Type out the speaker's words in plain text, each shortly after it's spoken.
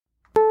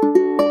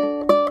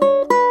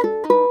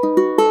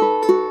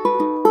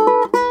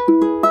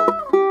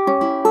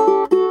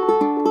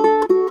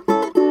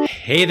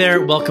Hey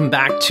there, welcome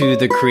back to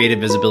the Creative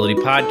Visibility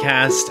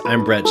Podcast.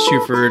 I'm Brett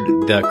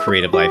Shuford, the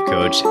Creative Life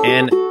Coach,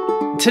 and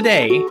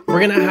today we're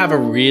going to have a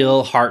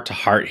real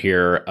heart-to-heart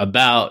here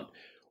about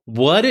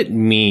what it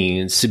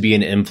means to be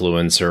an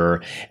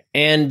influencer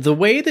and the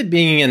way that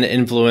being an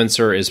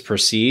influencer is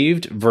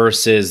perceived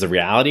versus the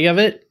reality of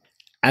it,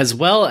 as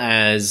well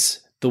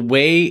as the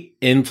way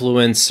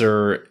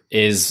influencer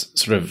is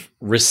sort of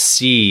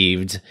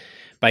received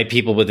by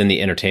people within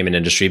the entertainment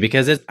industry,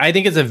 because I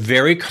think it's a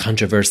very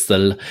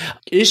controversial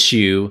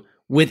issue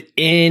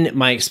within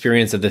my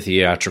experience of the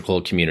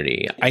theatrical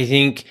community. I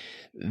think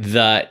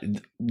that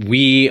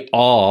we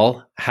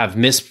all have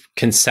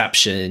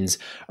misconceptions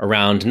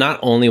around not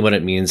only what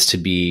it means to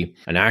be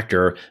an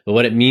actor, but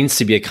what it means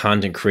to be a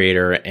content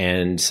creator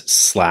and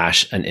 /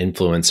 an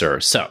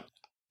influencer. So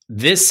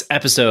this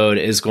episode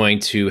is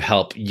going to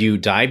help you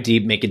dive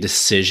deep, make a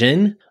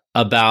decision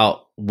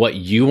about what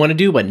you want to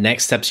do, what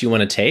next steps you want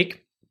to take.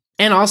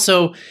 And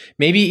also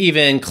maybe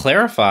even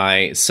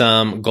clarify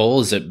some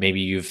goals that maybe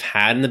you've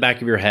had in the back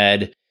of your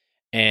head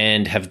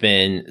and have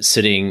been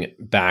sitting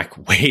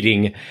back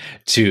waiting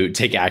to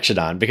take action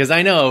on. Because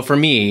I know for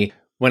me,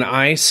 when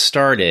I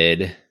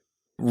started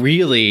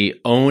really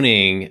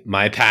owning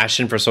my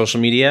passion for social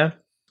media,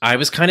 I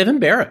was kind of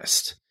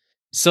embarrassed.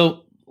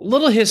 So a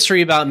little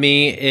history about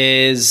me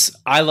is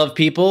I love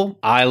people.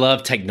 I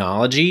love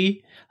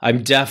technology.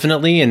 I'm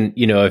definitely, and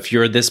if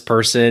you're this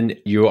person,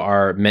 you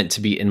are meant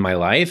to be in my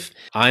life.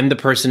 I'm the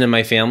person in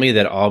my family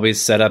that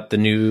always set up the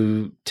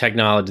new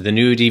technology, the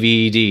new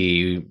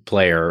DVD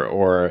player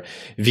or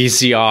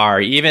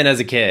VCR, even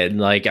as a kid.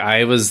 Like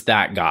I was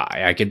that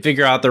guy. I could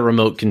figure out the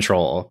remote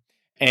control.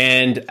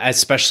 And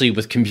especially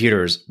with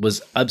computers,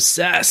 was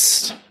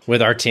obsessed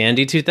with our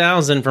Tandy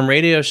 2000 from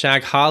Radio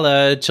Shack,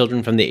 holla,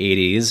 children from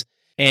the 80s.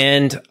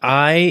 And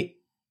I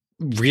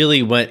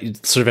really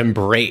sort of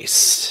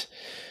embraced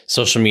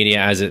social media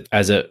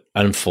as it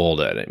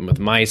unfolded, and with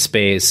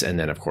MySpace and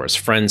then of course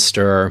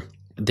Friendster.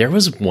 There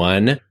was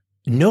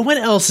no one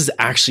else has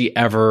actually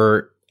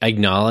ever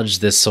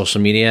acknowledged this social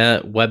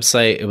media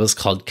website. It was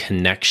called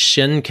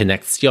Connection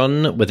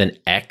with an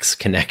X,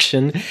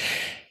 Connection.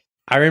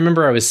 I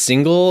remember I was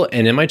single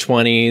and in my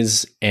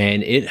 20s,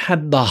 and it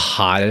had the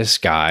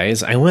hottest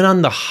guys. I went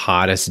on the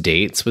hottest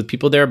dates with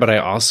people there, but I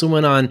also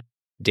went on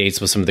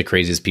dates with some of the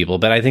craziest people.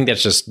 But I think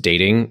that's just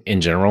dating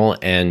in general,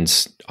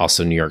 and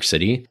also New York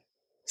City.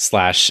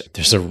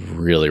 There's a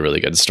really, really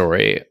good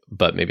story,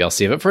 but maybe I'll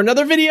save it for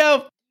another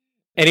video.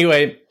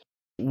 Anyway,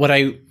 what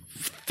I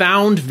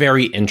found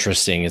very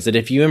interesting is that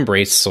if you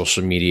embrace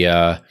social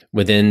media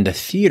within the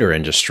theater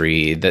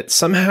industry, that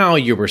somehow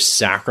you were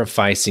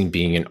sacrificing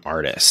being an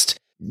artist.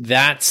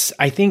 That's,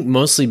 I think,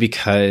 mostly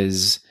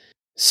because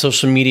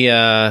social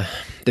media,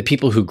 the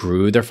people who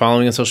grew their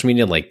following on social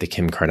media, like the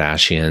Kim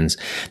Kardashians,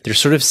 they're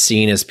sort of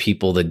seen as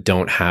people that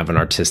don't have an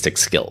artistic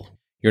skill.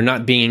 You're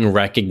not being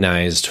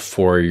recognized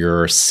for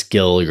your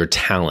skill, your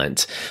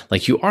talent.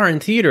 Like you are in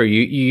theater,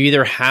 you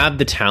either have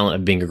the talent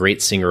of being a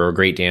great singer or a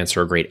great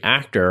dancer or a great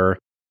actor,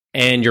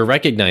 and you're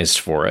recognized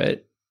for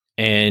it.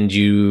 And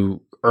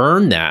you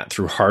earn that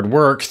through hard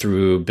work,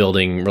 through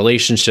building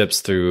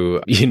relationships,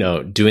 through,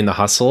 doing the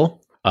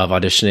hustle of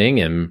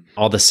auditioning and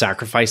all the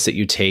sacrifice that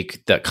you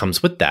take that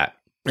comes with that.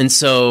 And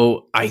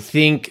so I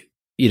think,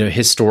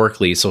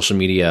 historically, social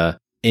media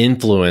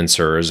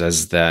influencers,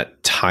 as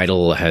that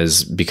title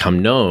has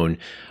become known,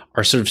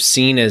 are sort of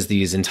seen as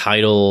these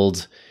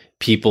entitled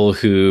people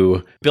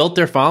who built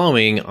their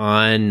following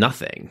on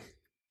nothing.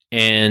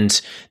 And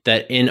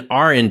that in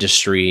our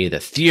industry, the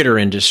theater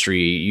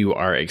industry, you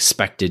are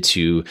expected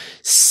to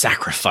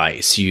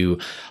sacrifice, you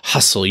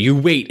hustle, you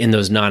wait in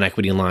those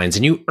non-equity lines,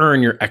 and you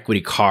earn your equity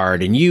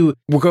card, and you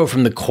will go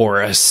from the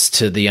chorus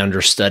to the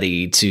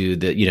understudy to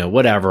the,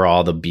 whatever,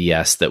 all the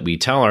BS that we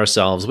tell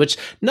ourselves, which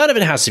none of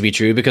it has to be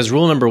true, because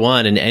rule number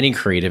one in any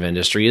creative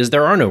industry is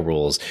there are no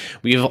rules.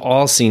 We've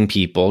all seen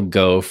people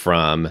go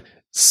from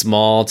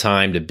small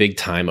time to big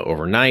time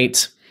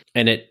overnight.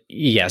 And it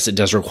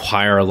does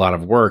require a lot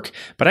of work,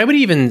 but I would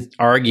even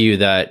argue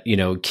that,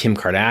 Kim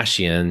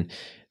Kardashian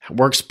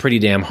works pretty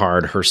damn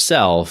hard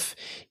herself,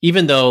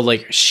 even though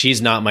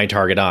she's not my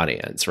target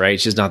audience,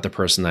 right? She's not the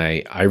person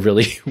I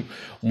really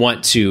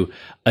want to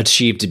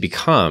achieve to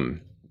become.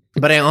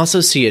 But I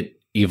also see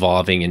it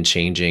evolving and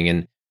changing.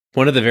 And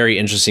one of the very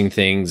interesting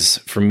things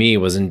for me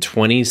was in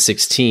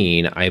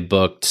 2016, I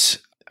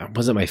booked,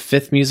 was it my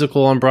 5th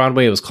musical on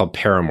Broadway? It was called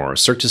Paramore,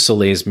 Cirque du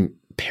Soleil's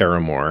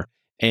Paramore.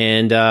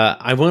 And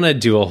I want to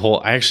do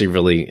I actually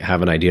really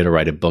have an idea to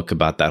write a book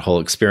about that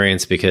whole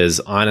experience, because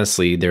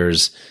honestly,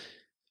 there's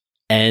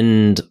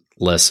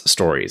endless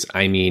stories.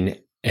 I mean,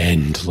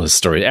 endless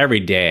stories. Every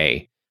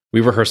day,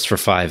 we rehearsed for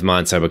 5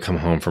 months. I would come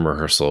home from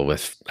rehearsal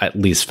with at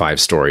least 5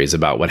 stories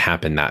about what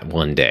happened that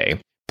one day.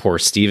 Poor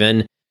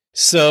Steven.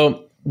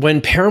 So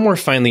when Paramore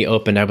finally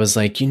opened, I was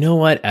like, you know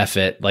what? F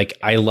it.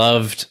 I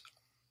loved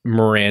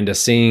Miranda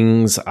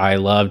Sings. I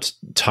loved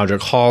Todrick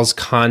Hall's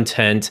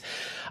content.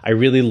 I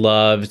really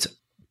loved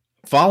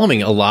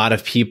following a lot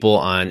of people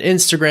on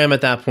Instagram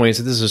at that point.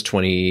 So this was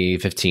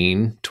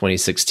 2015,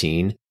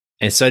 2016.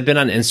 And so I'd been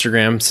on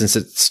Instagram since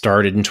it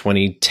started in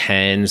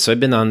 2010. So I'd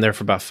been on there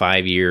for about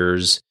 5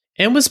 years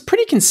and was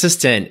pretty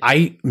consistent.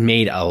 I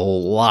made a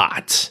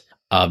lot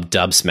of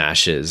dub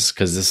smashes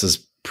because this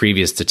is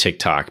previous to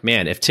TikTok.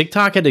 Man, if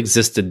TikTok had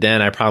existed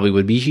then, I probably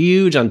would be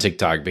huge on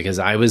TikTok because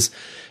I was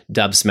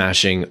dub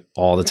smashing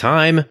all the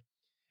time.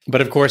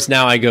 But of course,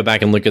 now I go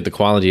back and look at the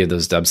quality of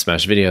those dub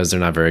smash videos. They're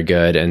not very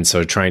good. And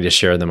so trying to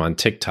share them on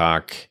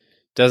TikTok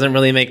doesn't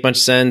really make much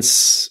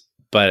sense.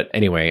 But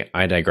anyway,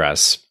 I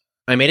digress.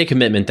 I made a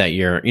commitment that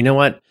year. You know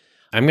what?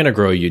 I'm going to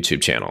grow a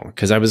YouTube channel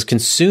because I was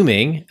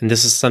consuming, and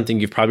this is something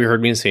you've probably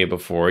heard me say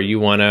before, you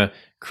want to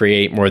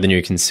create more than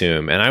you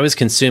consume. And I was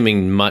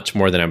consuming much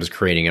more than I was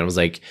creating. And I was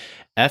like,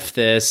 F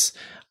this.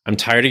 I'm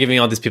tired of giving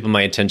all these people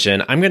my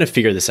attention. I'm going to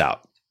figure this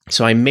out.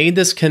 So I made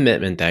this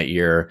commitment that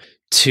year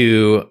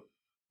to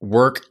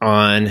work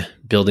on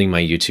building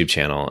my YouTube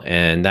channel.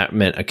 And that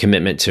meant a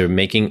commitment to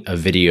making a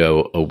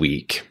video a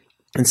week.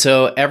 And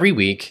so every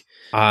week,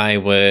 I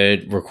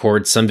would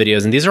record some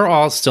videos, and these are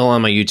all still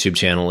on my YouTube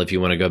channel if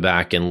you want to go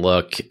back and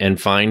look and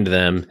find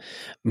them.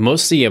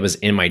 Mostly I was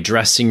in my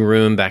dressing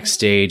room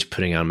backstage,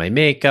 putting on my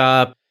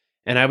makeup,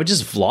 and I would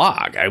just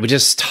vlog. I would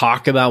just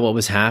talk about what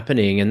was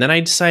happening. And then I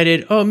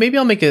decided, maybe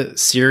I'll make a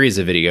series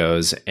of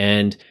videos,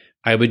 and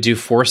I would do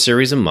 4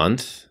 series a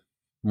month.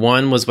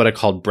 One was what I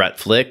called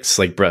Brettflix,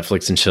 like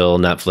Brettflix and Chill,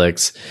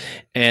 Netflix.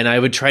 And I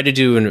would try to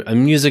do a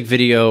music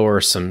video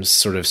or some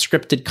sort of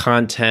scripted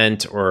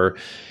content, or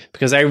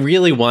because I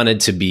really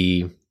wanted to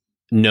be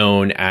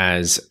known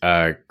as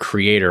a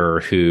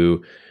creator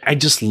who I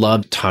just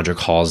loved Todrick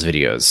Hall's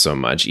videos so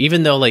much,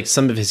 even though like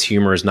some of his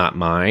humor is not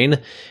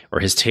mine or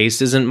his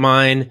taste isn't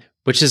mine,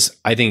 which is,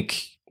 I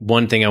think,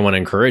 one thing I want to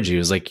encourage you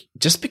is like,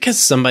 just because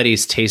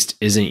somebody's taste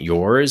isn't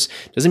yours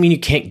doesn't mean you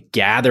can't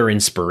gather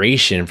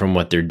inspiration from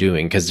what they're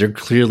doing, because they're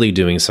clearly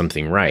doing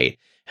something right.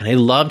 And I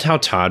loved how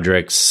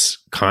Todrick's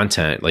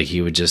content, like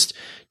he would just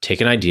take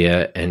an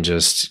idea and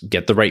just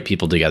get the right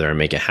people together and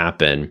make it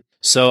happen.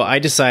 So I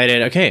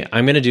decided, okay,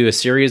 I'm going to do a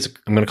series.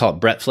 I'm going to call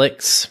it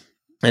Brettflix.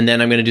 And then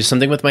I'm going to do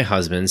something with my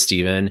husband,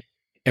 Steven.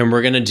 And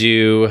we're going to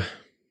do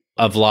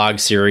a vlog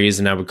series.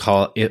 And I would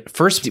call it,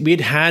 first,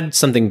 we'd had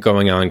something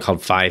going on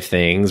called 5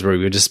 Things, where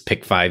we would just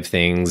pick 5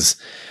 things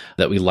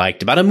that we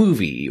liked about a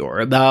movie or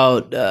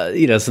about,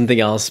 something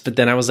else. But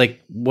then I was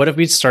like, what if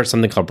we start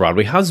something called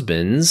Broadway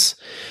Husbands,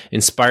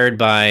 inspired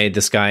by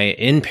this guy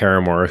in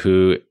Paramore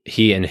who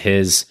he and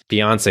his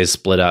fiance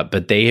split up,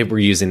 but they were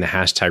using the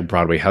hashtag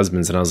Broadway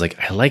Husbands. And I was like,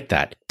 I like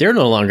that. They're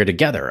no longer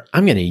together.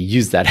 I'm going to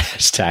use that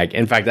hashtag.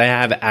 In fact, I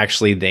have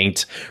actually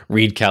thanked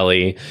Reed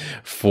Kelly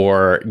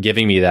for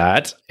giving me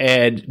that.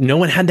 And no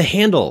one had the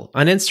handle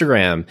on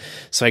Instagram.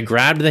 So I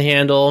grabbed the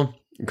handle,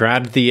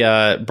 grabbed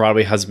the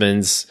Broadway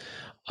Husbands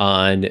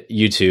on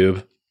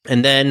YouTube.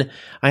 And then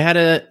I had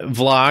a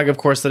vlog, of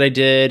course, that I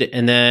did.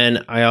 And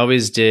then I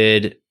always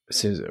did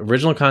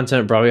original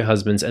content, Broadway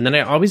Husbands. And then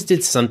I always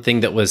did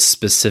something that was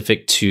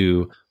specific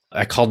to,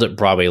 I called it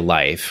Broadway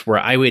Life, where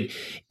I would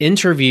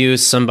interview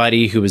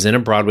somebody who was in a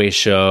Broadway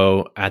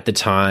show at the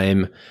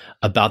time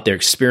about their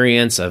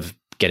experience of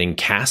getting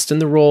cast in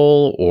the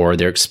role or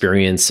their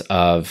experience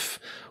of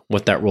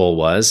what that role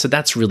was. So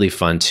that's really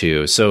fun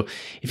too. So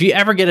if you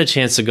ever get a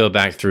chance to go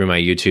back through my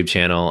YouTube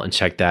channel and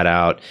check that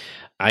out,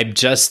 I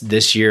just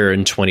this year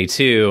in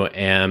 22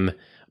 am,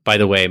 by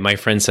the way, my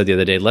friend said the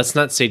other day, let's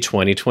not say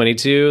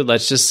 2022,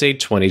 let's just say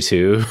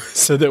 22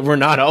 so that we're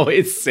not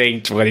always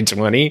saying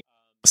 2020.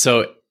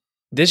 So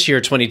this year,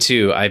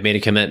 22, I've made a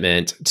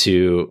commitment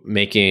to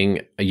making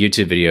a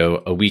YouTube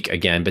video a week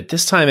again, but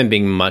this time I'm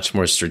being much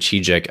more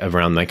strategic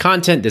around my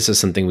content. This is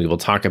something we will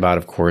talk about,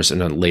 of course,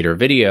 in a later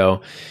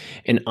video.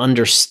 And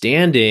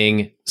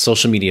understanding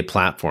social media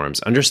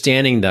platforms,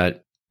 understanding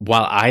that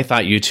while I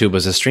thought YouTube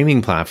was a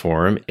streaming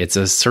platform, it's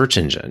a search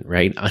engine,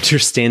 right?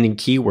 Understanding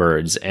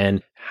keywords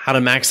and how to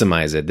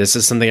maximize it. This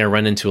is something I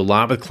run into a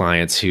lot with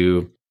clients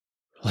who,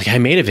 like, I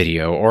made a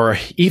video, or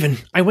even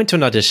I went to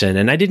an audition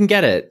and I didn't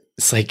get it.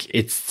 It's like,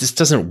 it just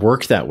doesn't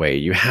work that way.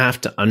 You have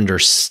to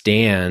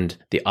understand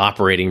the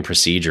operating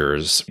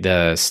procedures,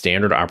 the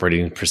standard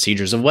operating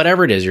procedures of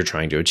whatever it is you're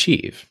trying to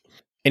achieve.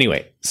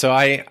 Anyway, so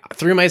I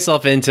threw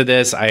myself into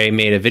this. I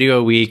made a video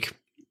a week,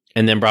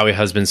 and then Broadway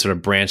Husbands sort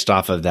of branched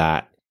off of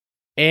that.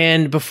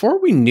 And before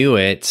we knew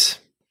it,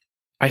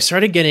 I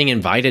started getting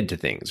invited to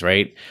things,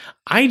 right?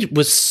 I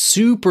was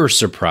super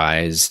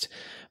surprised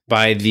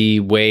by the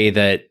way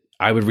that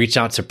I would reach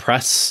out to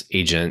press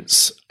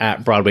agents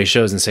at Broadway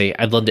shows and say,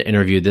 I'd love to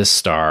interview this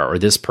star or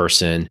this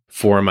person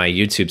for my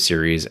YouTube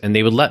series. And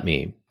they would let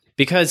me.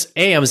 Because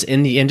A, I was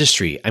in the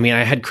industry. I mean,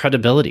 I had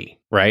credibility,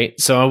 right?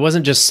 So I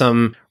wasn't just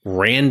some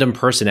random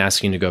person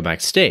asking to go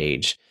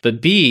backstage.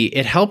 But B,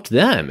 it helped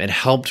them. It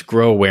helped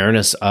grow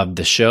awareness of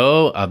the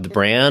show, of the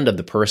brand, of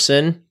the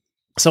person.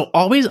 So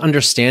always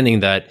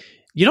understanding that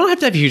you don't have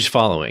to have a huge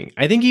following.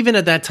 I think even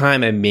at that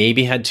time, I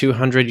maybe had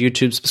 200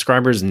 YouTube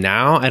subscribers.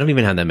 Now, I don't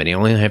even have that many. I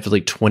only have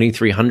like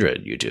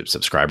 2,300 YouTube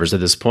subscribers at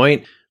this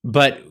point.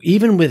 But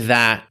even with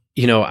that,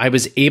 I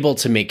was able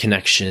to make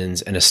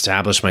connections and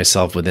establish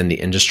myself within the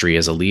industry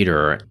as a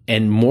leader.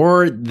 And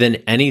more than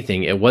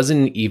anything, it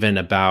wasn't even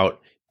about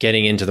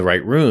getting into the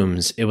right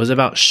rooms. It was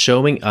about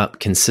showing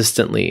up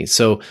consistently.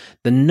 So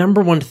the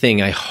number one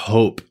thing I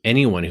hope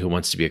anyone who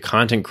wants to be a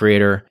content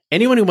creator,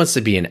 anyone who wants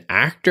to be an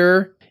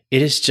actor,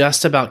 it is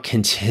just about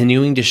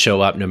continuing to show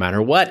up no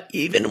matter what,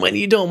 even when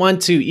you don't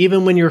want to,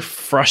 even when you're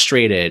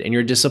frustrated and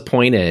you're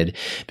disappointed,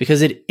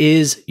 because it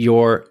is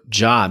your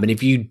job. And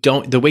if you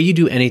don't, the way you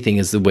do anything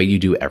is the way you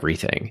do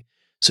everything.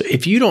 So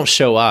if you don't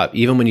show up,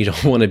 even when you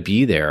don't want to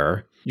be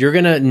there, you're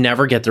going to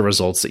never get the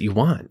results that you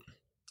want.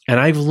 And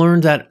I've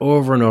learned that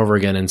over and over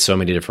again in so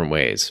many different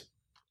ways.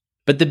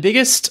 But the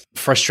biggest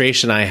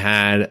frustration I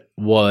had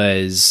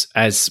was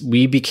as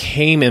we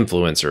became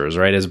influencers,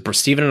 right? As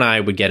Stephen and I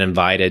would get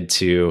invited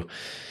to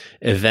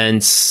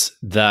events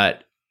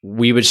that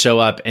we would show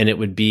up and it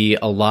would be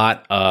a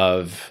lot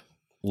of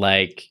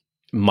like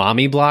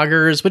mommy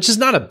bloggers, which is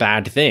not a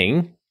bad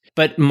thing.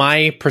 But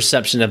my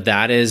perception of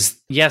that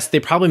is, yes, they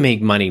probably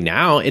make money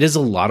now. It is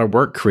a lot of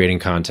work creating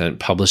content,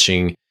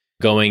 publishing,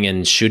 going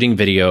and shooting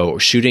video,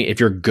 if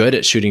you're good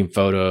at shooting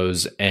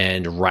photos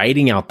and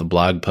writing out the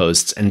blog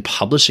posts and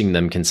publishing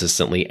them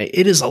consistently,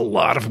 it is a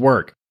lot of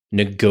work.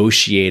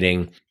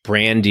 Negotiating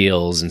brand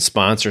deals and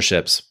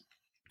sponsorships,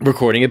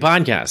 recording a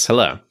podcast.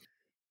 Hello.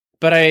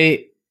 But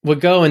I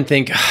would go and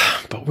think,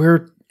 but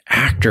we're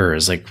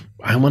actors. Like,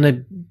 I want to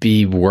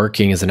be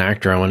working as an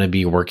actor. I want to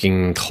be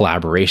working in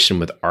collaboration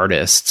with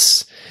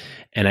artists.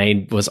 And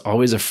I was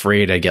always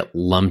afraid I'd get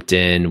lumped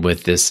in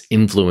with this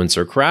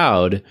influencer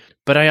crowd.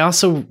 But I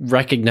also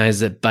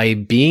recognized that by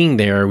being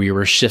there, we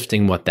were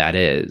shifting what that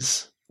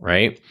is,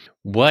 right?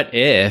 What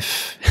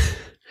if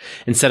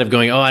instead of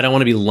going, oh, I don't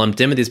want to be lumped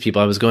in with these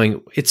people, I was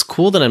going, it's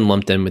cool that I'm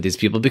lumped in with these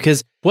people,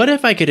 because what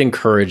if I could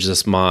encourage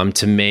this mom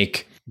to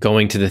make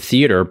going to the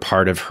theater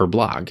part of her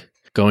blog,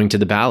 going to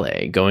the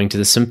ballet, going to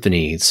the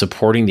symphony,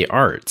 supporting the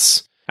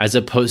arts, as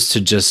opposed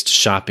to just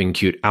shopping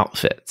cute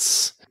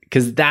outfits?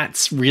 Because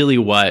that's really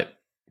what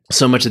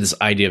so much of this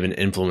idea of an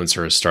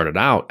influencer has started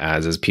out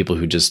as people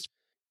who just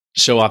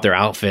show off their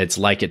outfits,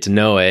 like it to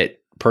know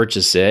it,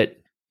 purchase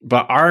it.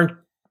 But our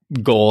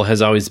goal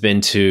has always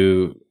been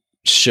to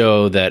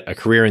show that a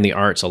career in the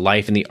arts, a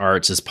life in the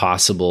arts is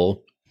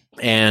possible,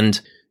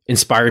 and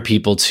inspire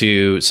people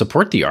to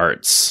support the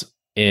arts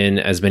in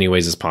as many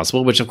ways as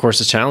possible, which of course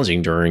is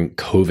challenging during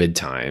COVID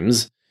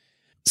times.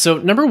 So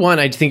number one,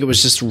 I think it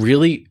was just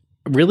really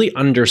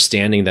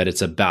understanding that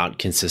it's about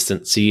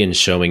consistency and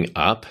showing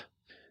up.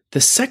 The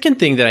second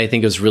thing that I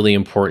think is really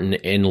important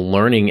in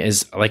learning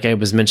is, like I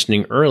was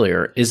mentioning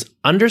earlier, is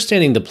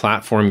understanding the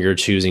platform you're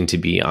choosing to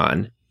be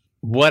on.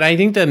 What I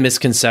think the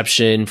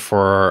misconception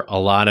for a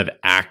lot of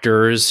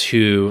actors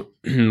who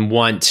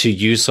want to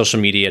use social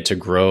media to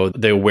grow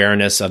the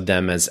awareness of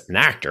them as an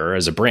actor,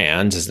 as a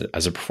brand,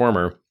 as a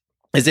performer,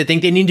 is they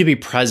think they need to be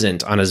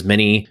present on as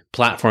many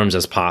platforms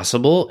as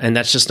possible. And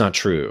that's just not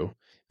true,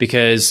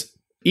 because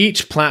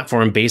each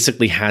platform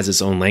basically has its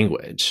own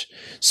language.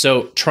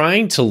 So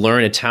trying to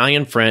learn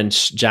Italian,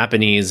 French,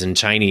 Japanese, and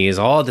Chinese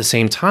all at the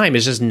same time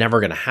is just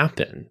never going to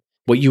happen.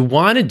 What you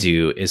want to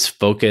do is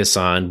focus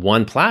on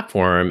one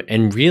platform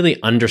and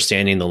really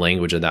understanding the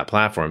language of that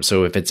platform.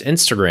 So if it's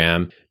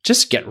Instagram,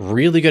 just get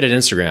really good at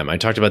Instagram. I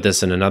talked about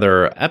this in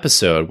another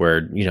episode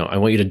where, I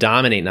want you to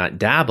dominate, not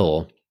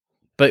dabble.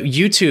 But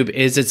YouTube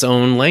is its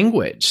own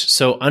language.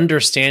 So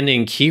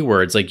understanding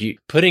keywords, like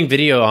putting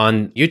video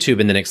on YouTube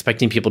and then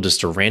expecting people just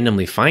to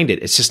randomly find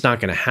it, it's just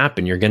not going to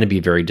happen. You're going to be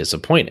very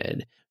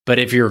disappointed. But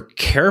if you're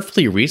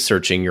carefully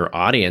researching your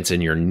audience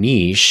and your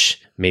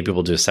niche, maybe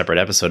we'll do a separate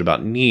episode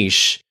about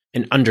niche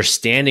and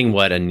understanding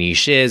what a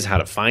niche is, how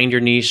to find your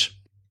niche,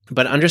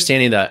 but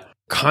understanding that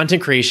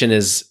content creation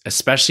is,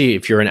 especially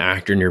if you're an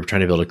actor and you're trying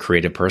to build a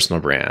creative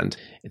personal brand,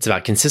 it's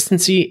about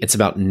consistency, it's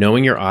about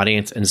knowing your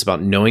audience, and it's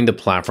about knowing the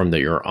platform that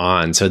you're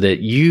on so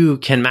that you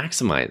can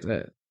maximize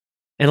it.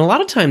 And a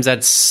lot of times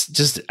that's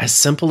just as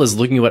simple as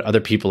looking at what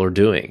other people are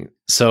doing.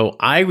 So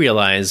I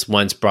realized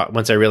once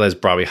I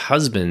realized Broadway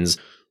Husbands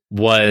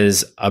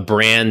was a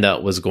brand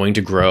that was going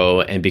to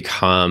grow and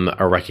become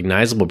a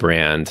recognizable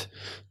brand,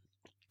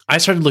 I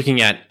started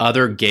looking at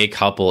other gay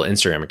couple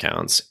Instagram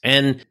accounts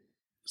and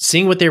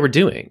seeing what they were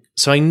doing.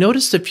 So I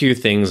noticed a few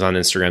things on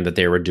Instagram that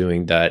they were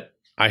doing that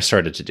I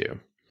started to do.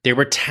 They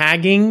were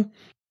tagging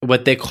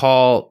what they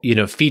call,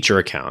 feature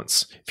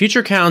accounts. Feature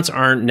accounts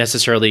aren't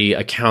necessarily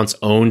accounts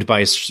owned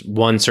by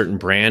one certain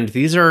brand.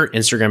 These are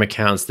Instagram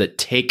accounts that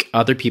take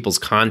other people's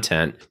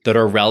content that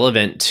are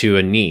relevant to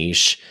a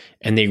niche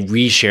and they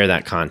reshare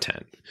that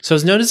content. So I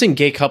was noticing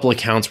gay couple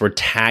accounts were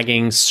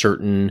tagging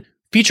certain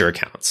feature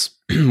accounts.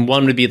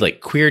 One would be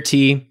like Queer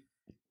Tea.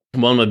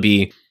 One would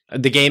be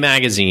the gay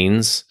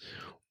magazines,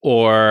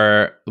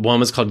 or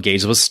one was called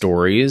Gays with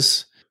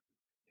Stories.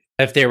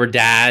 If they were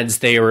dads,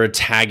 they were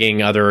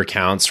tagging other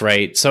accounts,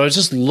 right? So I was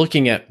just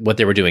looking at what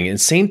they were doing. And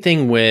same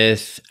thing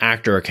with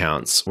actor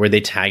accounts. Were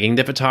they tagging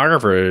the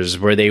photographers?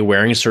 Were they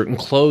wearing certain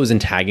clothes and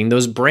tagging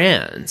those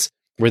brands?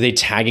 Were they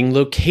tagging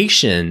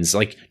locations?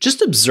 Like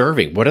just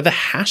observing, what are the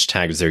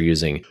hashtags they're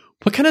using?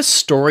 what kind of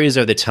stories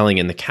are they telling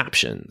in the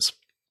captions?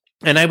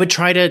 And I would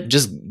try to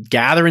just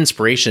gather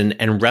inspiration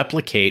and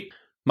replicate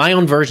my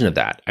own version of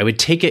that. I would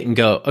take it and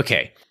go,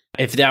 okay,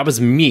 if that was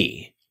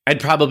me, I'd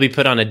probably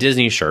put on a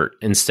Disney shirt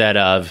instead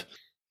of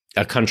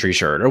a country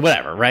shirt or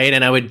whatever, right?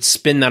 And I would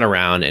spin that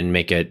around and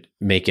make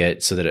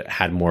it so that it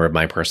had more of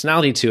my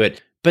personality to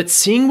it, but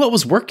seeing what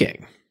was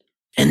working.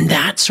 And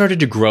that started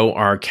to grow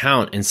our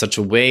account in such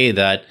a way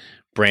that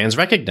brands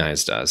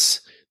recognized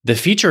us. The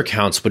feature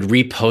accounts would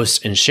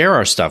repost and share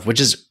our stuff,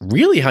 which is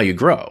really how you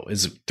grow,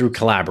 is through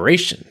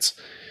collaborations.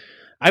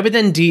 I would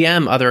then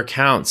DM other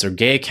accounts or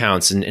gay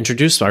accounts and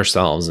introduce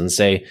ourselves and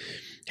say,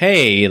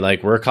 hey,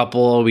 like we're a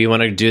couple, we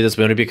want to do this,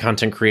 we want to be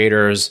content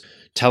creators.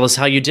 Tell us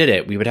how you did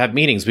it. We would have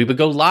meetings. We would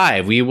go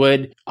live. We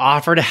would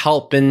offer to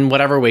help in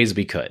whatever ways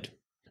we could.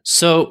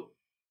 So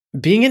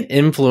being an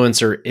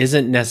influencer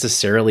isn't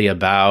necessarily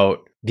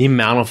about the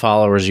amount of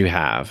followers you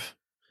have.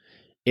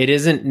 It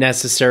isn't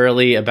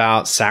necessarily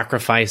about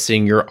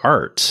sacrificing your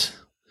art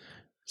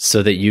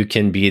so that you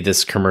can be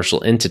this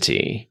commercial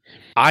entity.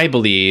 I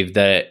believe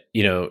that,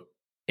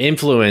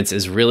 influence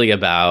is really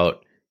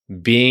about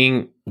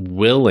being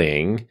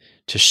willing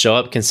to show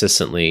up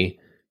consistently,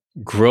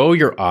 grow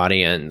your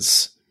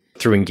audience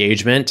through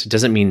engagement. It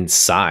doesn't mean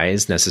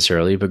size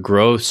necessarily, but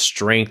grow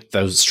strengthen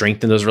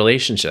those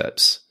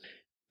relationships,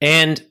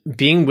 and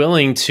being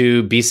willing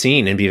to be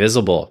seen and be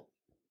visible.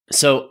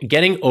 So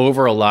getting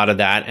over a lot of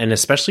that, and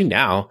especially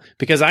now,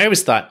 because I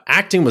always thought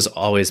acting was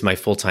always my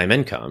full-time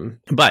income.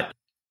 But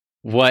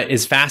what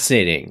is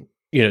fascinating,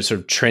 sort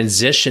of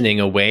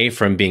transitioning away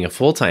from being a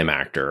full-time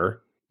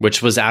actor,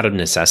 which was out of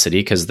necessity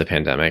because of the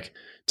pandemic,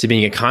 to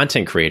being a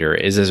content creator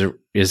is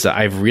that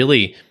I've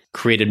really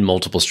created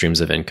multiple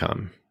streams of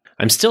income.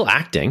 I'm still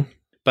acting,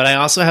 but I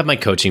also have my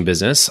coaching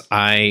business.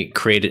 I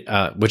created,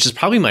 which is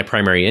probably my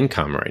primary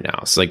income right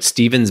now. So like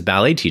Steven's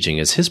ballet teaching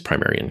is his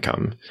primary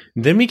income.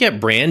 Then we get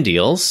brand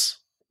deals.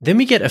 Then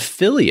we get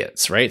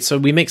affiliates, right? So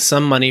we make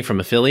some money from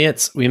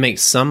affiliates. We make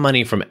some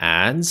money from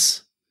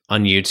ads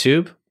on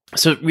YouTube.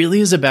 So it really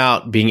is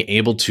about being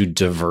able to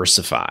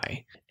diversify.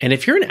 And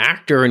if you're an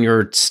actor and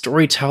you're a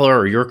storyteller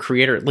or you're a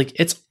creator, like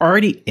it's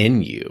already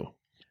in you.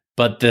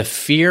 But the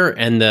fear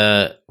and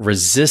the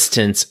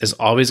resistance is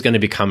always going to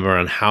become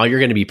around how you're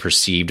going to be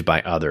perceived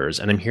by others.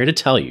 And I'm here to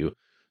tell you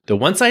that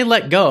once I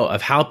let go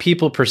of how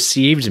people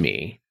perceived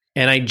me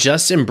and I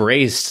just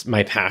embraced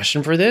my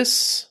passion for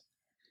this,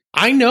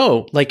 I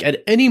know like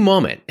at any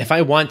moment, if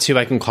I want to,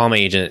 I can call my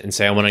agent and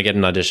say, I want to get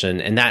an audition.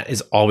 And that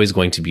is always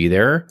going to be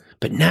there.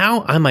 But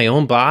now I'm my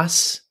own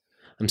boss.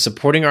 I'm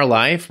supporting our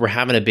life. We're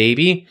having a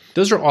baby.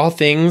 Those are all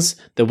things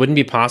that wouldn't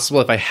be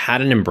possible if I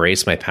hadn't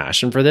embraced my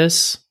passion for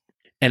this.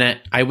 And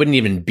I wouldn't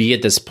even be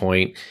at this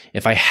point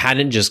if I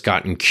hadn't just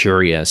gotten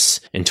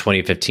curious in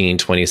 2015,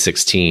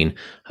 2016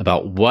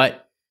 about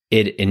what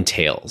it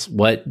entails.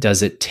 What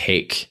does it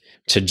take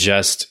to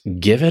just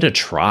give it a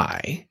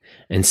try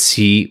and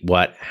see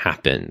what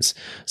happens?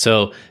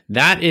 So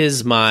that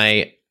is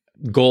my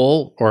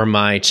goal or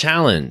my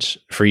challenge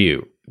for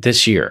you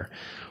this year.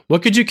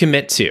 What could you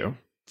commit to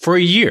for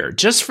a year,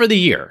 just for the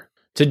year,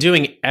 to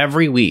doing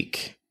every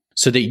week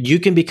so that you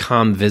can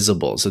become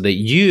visible, so that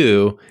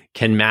you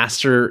can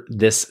master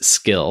this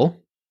skill?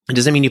 It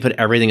doesn't mean you put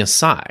everything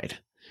aside.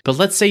 But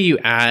let's say you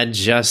add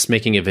just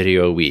making a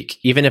video a week,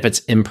 even if it's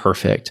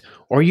imperfect,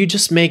 or you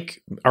just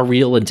make a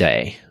reel a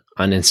day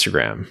on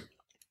Instagram.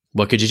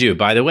 What could you do?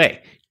 By the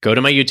way, go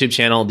to my YouTube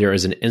channel. There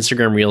is an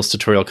Instagram Reels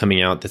tutorial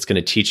coming out that's going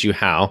to teach you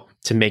how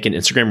to make an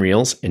Instagram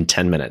Reels in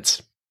 10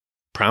 minutes.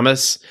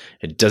 Promise,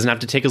 it doesn't have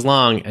to take as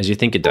long as you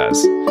think it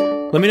does.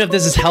 Let me know if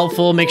this is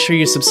helpful. Make sure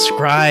you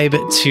subscribe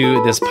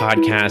to this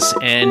podcast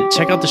and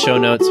check out the show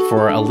notes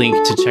for a link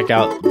to check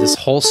out this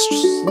whole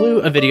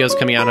slew of videos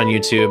coming out on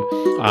YouTube.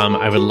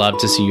 I would love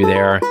to see you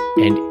there,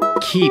 and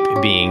keep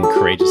being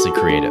courageously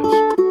creative.